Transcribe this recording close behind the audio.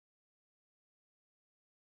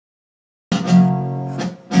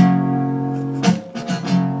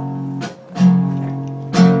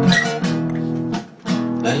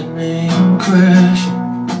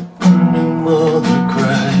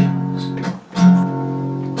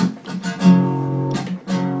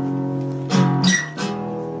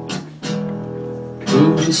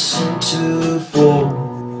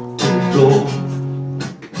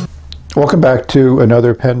Welcome back to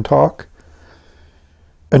another pen talk,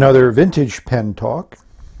 another vintage pen talk,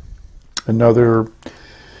 another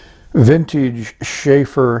vintage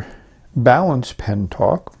Sheaffer balance pen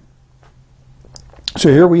talk. So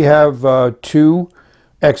here we have two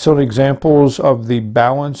excellent examples of the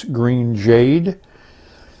Balance Green Jade.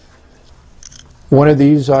 One of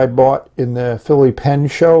these I bought in the Philly Pen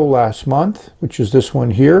Show last month, which is this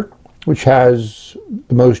one here, which has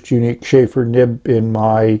the most unique Sheaffer nib in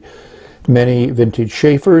my many vintage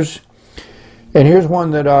Sheaffers. And here's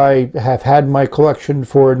one that I have had in my collection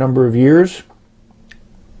for a number of years.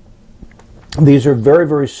 These are very,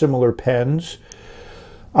 very similar pens.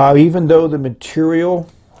 Even though the material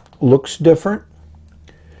looks different,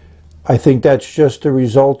 I think that's just a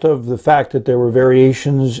result of the fact that there were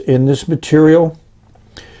variations in this material.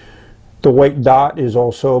 The white dot is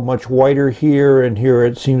also much whiter here, and here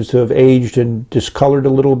it seems to have aged and discolored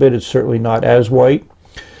a little bit. It's certainly not as white.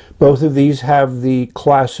 Both of these have the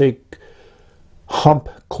classic hump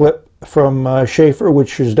clip from Sheaffer,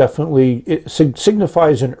 which is definitely, it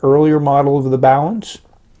signifies an earlier model of the Balance.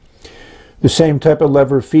 The same type of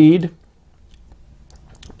lever feed.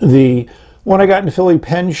 The one I got in the Philly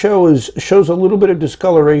Pen Show shows a little bit of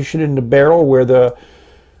discoloration in the barrel, where the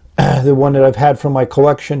one that I've had from my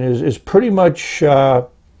collection is pretty much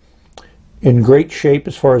in great shape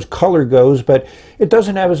as far as color goes, but it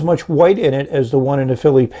doesn't have as much white in it as the one in the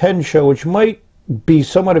Philly Pen Show, which might be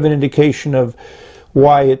somewhat of an indication of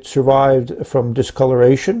why it survived from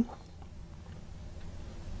discoloration.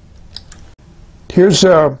 Here's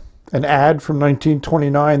an ad from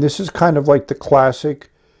 1929. This is kind of like the classic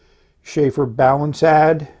Sheaffer Balance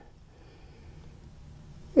ad.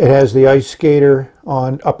 It has the ice skater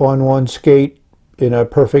up on one skate in a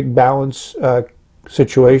perfect balance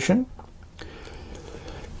situation.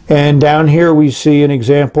 And down here we see an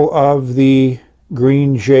example of the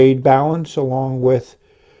green Jade Balance along with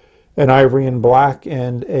an ivory and black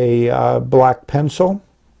and a black pencil.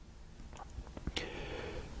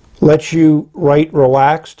 Lets you write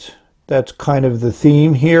relaxed. That's kind of the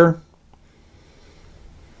theme here.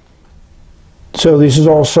 So this is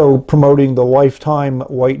also promoting the lifetime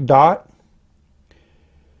white dot.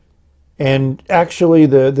 And actually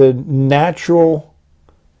the natural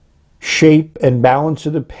shape and balance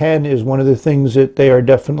of the pen is one of the things that they are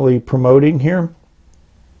definitely promoting here.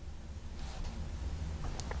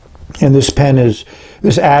 And this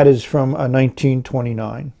ad is from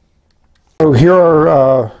 1929. So here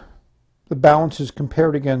are the balances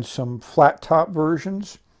compared against some flat top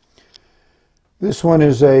versions. This one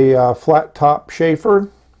is a flat top Sheaffer.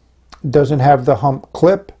 It doesn't have the hump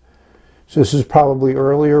clip. So this is probably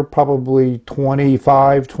earlier, probably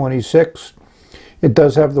 25, 26. It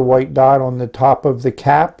does have the white dot on the top of the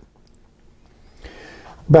cap.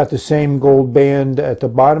 About the same gold band at the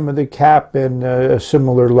bottom of the cap and a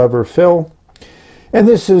similar lever fill. And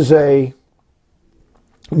this is a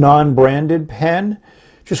non-branded pen.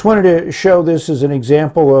 Just wanted to show this as an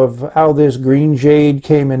example of how this Green Jade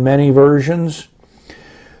came in many versions.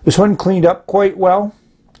 This one cleaned up quite well.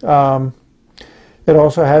 It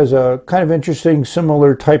also has a kind of interesting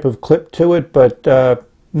similar type of clip to it, but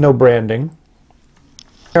no branding.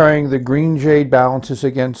 Comparing the Green Jade Balances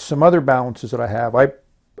against some other balances that I have. I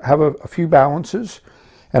have a few balances,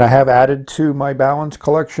 and I have added to my balance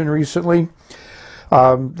collection recently.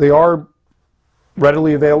 They are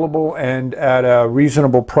readily available and at a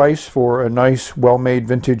reasonable price for a nice, well-made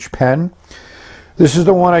vintage pen. This is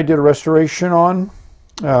the one I did a restoration on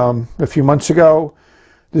a few months ago.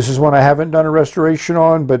 This is one I haven't done a restoration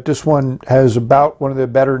on, but this one has about one of the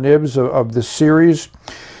better nibs of this series.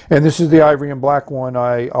 And this is the ivory and black one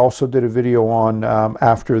I also did a video on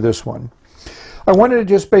after this one. I wanted to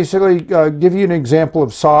just basically give you an example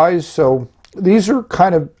of size. So these are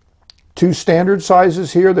kind of two standard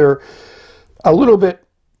sizes here. They're a little bit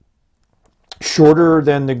shorter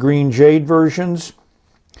than the Green Jade versions.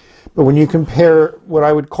 But when you compare what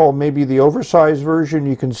I would call maybe the oversized version,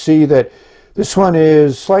 you can see that this one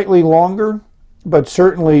is slightly longer, but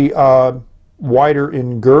certainly wider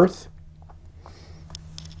in girth.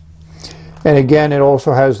 And again, it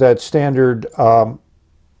also has that standard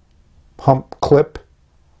hump clip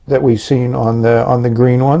that we've seen on the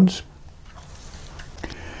green ones.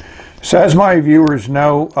 So as my viewers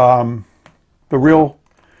know, the real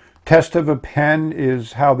test of a pen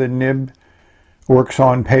is how the nib works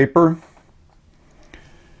on paper.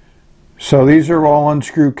 So these are all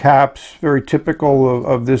unscrew caps, very typical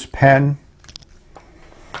of this pen.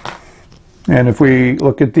 And if we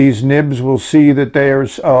look at these nibs, we'll see that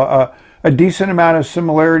there's a decent amount of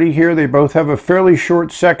similarity here. They both have a fairly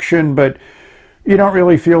short section, but You don't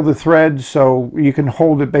really feel the threads, so you can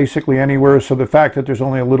hold it basically anywhere. So the fact that there's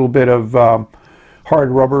only a little bit of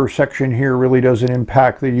hard rubber section here really doesn't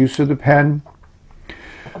impact the use of the pen.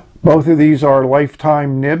 Both of these are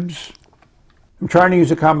lifetime nibs. I'm trying to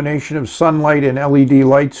use a combination of sunlight and LED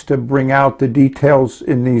lights to bring out the details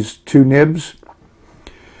in these two nibs.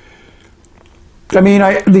 I mean,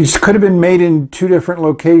 these could have been made in two different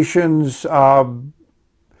locations,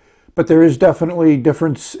 but there is definitely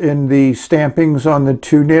difference in the stampings on the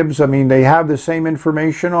two nibs. I mean, they have the same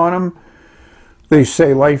information on them. They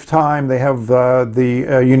say lifetime, they have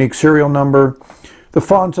the unique serial number. The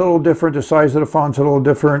font's a little different, the size of the font's a little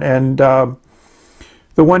different, and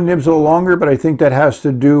the one nib's a little longer, but I think that has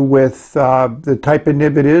to do with the type of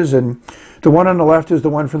nib it is. And the one on the left is the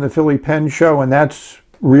one from the Philly Pen Show, and that's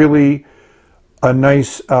really a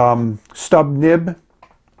nice stub nib.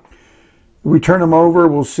 We turn them over,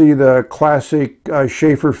 we'll see the classic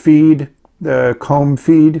Sheaffer feed, the comb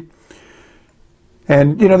feed.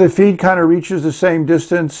 And, you know, the feed kind of reaches the same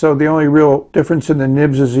distance, so the only real difference in the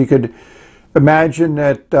nibs is you could imagine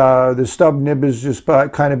that the stub nib has just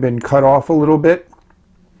kind of been cut off a little bit.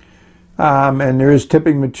 And there is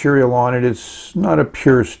tipping material on it. It's not a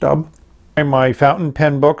pure stub. My fountain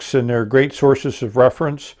pen books, and they're great sources of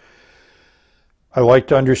reference. I like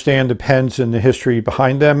to understand the pens and the history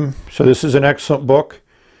behind them. So this is an excellent book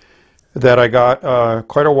that I got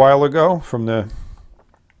quite a while ago from the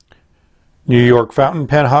New York Fountain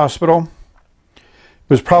Pen Hospital. It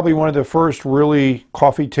was probably one of the first really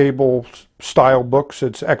coffee table style books.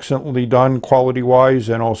 It's excellently done quality-wise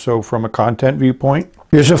and also from a content viewpoint.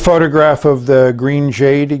 Here's a photograph of the green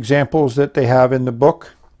jade examples that they have in the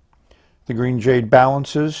book, the green jade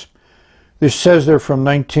balances. This says they're from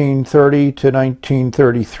 1930 to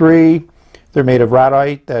 1933. They're made of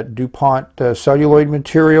radite, that DuPont celluloid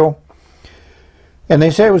material. And they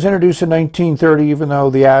say it was introduced in 1930, even though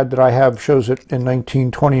the ad that I have shows it in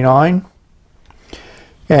 1929.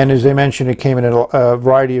 And as they mentioned, it came in a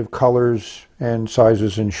variety of colors and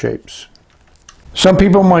sizes and shapes. Some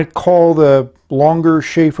people might call the longer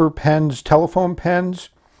Sheaffer pens telephone pens.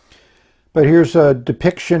 But here's a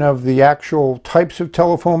depiction of the actual types of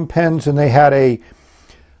telephone pens, and they had a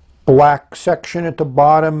black section at the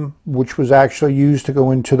bottom, which was actually used to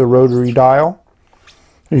go into the rotary dial.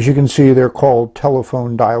 As you can see, they're called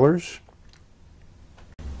telephone dialers.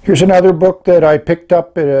 Here's another book that I picked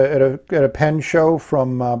up at a pen show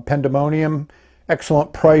from Pandemonium.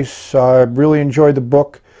 Excellent price. I really enjoyed the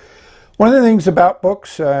book. One of the things about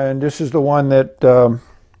books, and this is the one that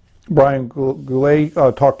Brian Goulet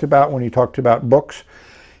talked about when he talked about books,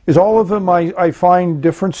 is all of them I find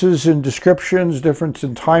differences in descriptions, difference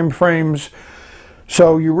in time frames.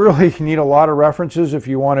 So you really need a lot of references if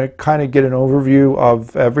you want to kind of get an overview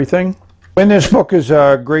of everything. In this book is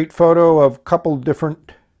a great photo of a couple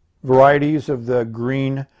different varieties of the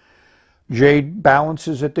green Jade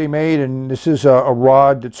Balances that they made, and this is a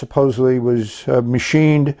rod that supposedly was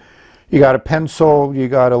machined. You got a pencil, you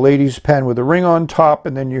got a lady's pen with a ring on top,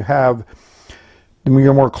 and then you have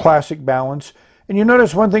your more classic balance. And you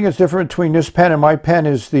notice one thing that's different between this pen and my pen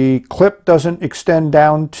is the clip doesn't extend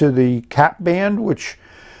down to the cap band, which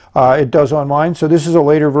it does on mine. So this is a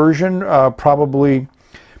later version, probably,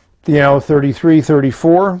 33,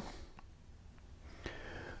 34.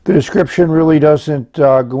 The description really doesn't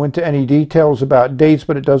go into any details about dates,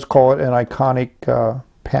 but it does call it an iconic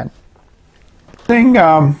pen. Thing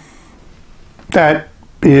that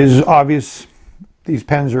is obvious, these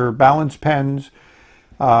pens are balance pens,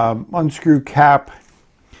 unscrew cap.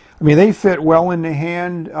 I mean, they fit well in the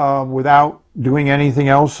hand without doing anything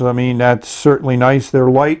else. I mean, that's certainly nice. They're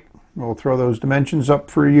light. We'll throw those dimensions up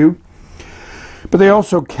for you. But they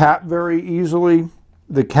also cap very easily.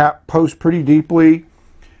 The cap posts pretty deeply,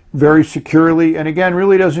 very securely, and again,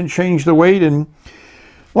 really doesn't change the weight. And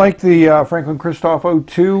like the Franklin Christoph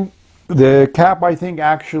 02, the cap, I think,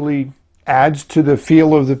 actually adds to the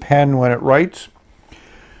feel of the pen when it writes.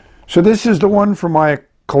 So this is the one from my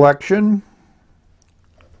collection.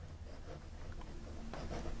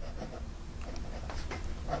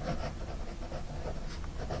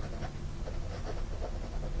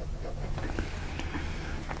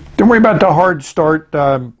 Don't worry about the hard start.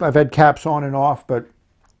 I've had caps on and off, but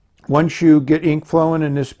once you get ink flowing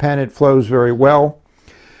in this pen, it flows very well.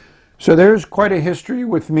 So there's quite a history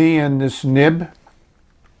with me and this nib.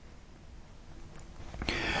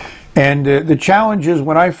 And the challenge is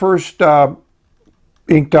when I first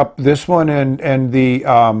inked up this one and the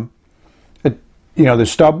the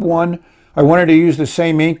stub one, I wanted to use the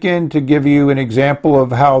same ink in to give you an example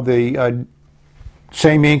of how the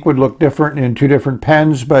same ink would look different in two different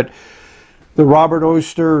pens. But the Robert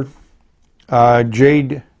Oyster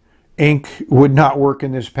Jade ink would not work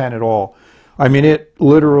in this pen at all. I mean, it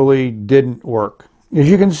literally didn't work. As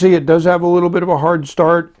you can see, it does have a little bit of a hard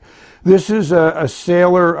start. This is a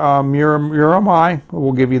Sailor Muramai.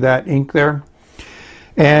 We'll give you that ink there.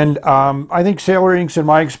 And I think Sailor inks, in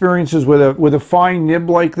my experiences with a fine nib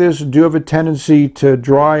like this, do have a tendency to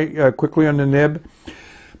dry quickly on the nib.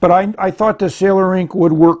 But I thought the Sailor ink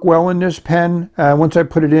would work well in this pen. Once I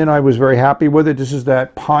put it in, I was very happy with it. This is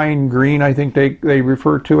that pine green, I think they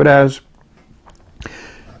refer to it as.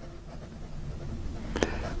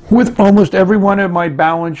 With almost every one of my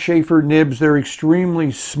balanced Sheaffer nibs, they're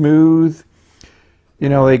extremely smooth. You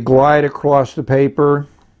know, they glide across the paper.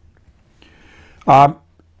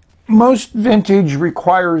 Most vintage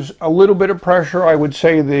requires a little bit of pressure. I would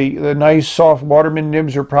say the nice soft Waterman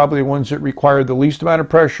nibs are probably the ones that require the least amount of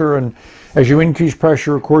pressure, and as you increase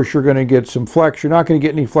pressure, of course, you're going to get some flex. You're not going to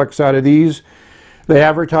get any flex out of these. They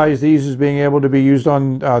advertise these as being able to be used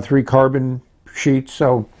on 3 carbon sheets,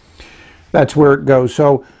 so that's where it goes.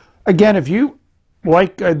 So again, if you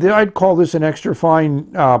like, I'd call this an extra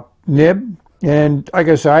fine nib, and like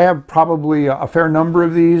I said, I have probably a fair number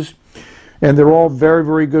of these. And they're all very,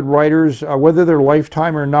 very good writers. Whether they're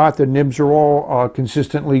lifetime or not, the nibs are all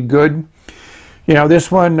consistently good. You know, this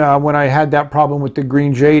one, when I had that problem with the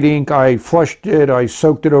green jade ink, I flushed it, I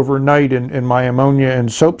soaked it overnight in my ammonia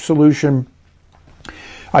and soap solution.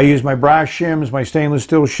 I used my brass shims, my stainless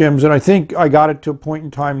steel shims, and I think I got it to a point in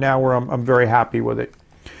time now where I'm very happy with it.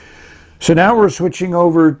 So now we're switching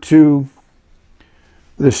over to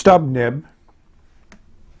the stub nib.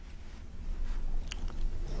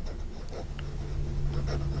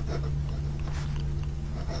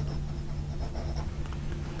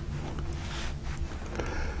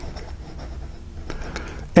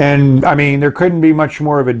 And I mean, there couldn't be much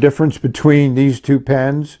more of a difference between these two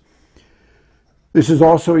pens. This is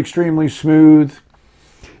also extremely smooth.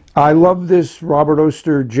 I love this Robert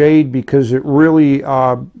Oster Jade because it really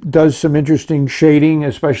does some interesting shading,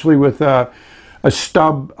 especially with a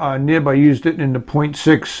stub nib. I used it in the 0.6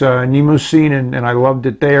 Nemosine, and I loved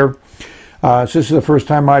it there. So this is the first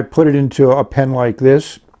time I put it into a pen like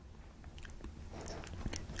this.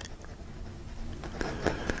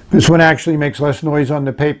 This one actually makes less noise on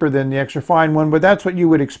the paper than the extra fine one, but that's what you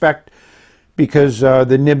would expect because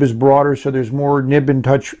the nib is broader, so there's more nib in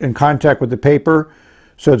contact with the paper,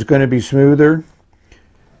 so it's going to be smoother.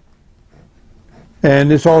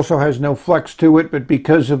 And this also has no flex to it, but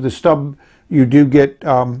because of the stub, you do get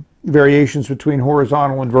variations between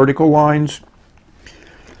horizontal and vertical lines.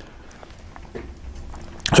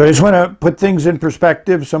 So I just want to put things in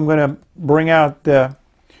perspective, so I'm going to bring out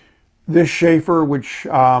this Sheaffer, which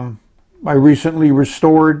I recently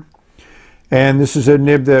restored, and this is a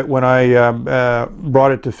nib that when I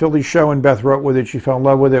brought it to Philly's show and Beth wrote with it, she fell in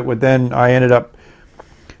love with it, but then I ended up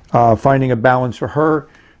finding a balance for her.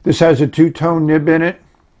 This has a 2-tone nib in it.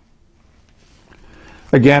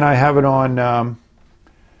 Again, I have it on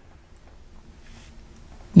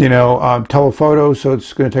telephoto, so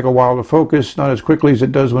it's going to take a while to focus, not as quickly as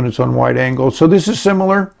it does when it's on wide angle. So this is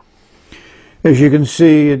similar. As you can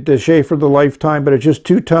see, the Sheaffer the Lifetime, but it's just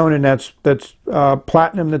 2-tone, and that's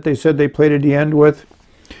platinum that they said they plated the end with.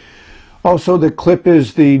 Also, the clip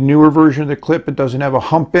is the newer version of the clip. It doesn't have a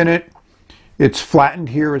hump in it. It's flattened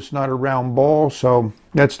here. It's not a round ball, so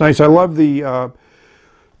that's nice. I love the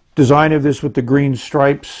design of this with the green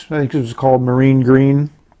stripes. I think this is called marine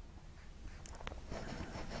green.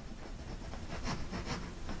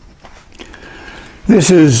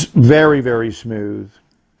 This is very, very smooth.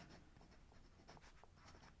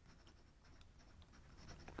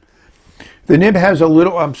 The nib has a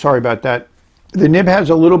little, I'm sorry about that. The nib has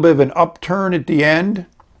a little bit of an upturn at the end.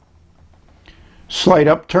 Slight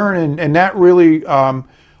upturn, and that really,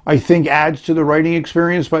 I think, adds to the writing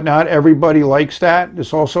experience, but not everybody likes that.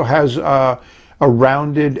 This also has a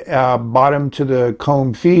rounded bottom to the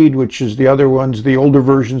comb feed, which is the other ones. The older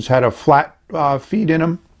versions had a flat feed in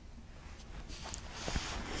them.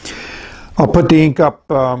 I'll put the ink up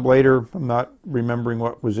later. I'm not remembering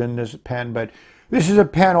what was in this pen, but this is a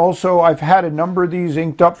pen also. I've had a number of these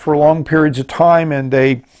inked up for long periods of time, and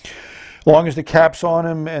they, as long as the cap's on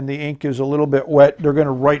them and the ink is a little bit wet, they're going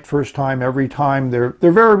to write first time every time. They're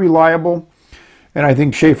very reliable, and I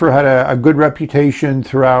think Sheaffer had a good reputation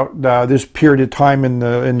throughout this period of time in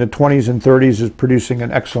the 20s and 30s as producing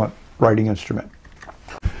an excellent writing instrument.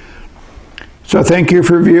 So thank you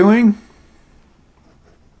for viewing.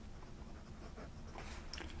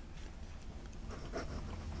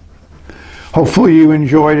 Hopefully you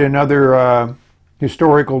enjoyed another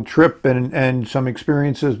historical trip and some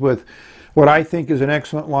experiences with what I think is an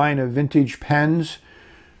excellent line of vintage pens.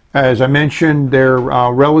 As I mentioned, they're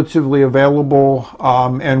relatively available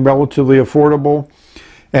and relatively affordable.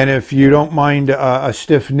 And if you don't mind a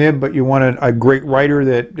stiff nib, but you want a great writer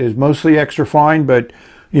that is mostly extra fine, but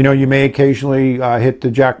you know, you may occasionally hit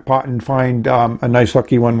the jackpot and find a nice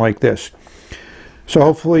lucky one like this. So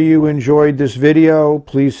hopefully you enjoyed this video.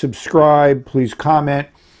 Please subscribe, please comment.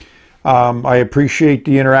 I appreciate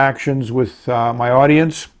the interactions with my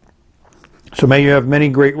audience. So may you have many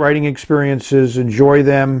great writing experiences. Enjoy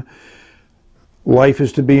them. Life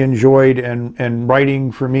is to be enjoyed, and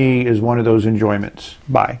writing for me is one of those enjoyments.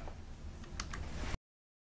 Bye.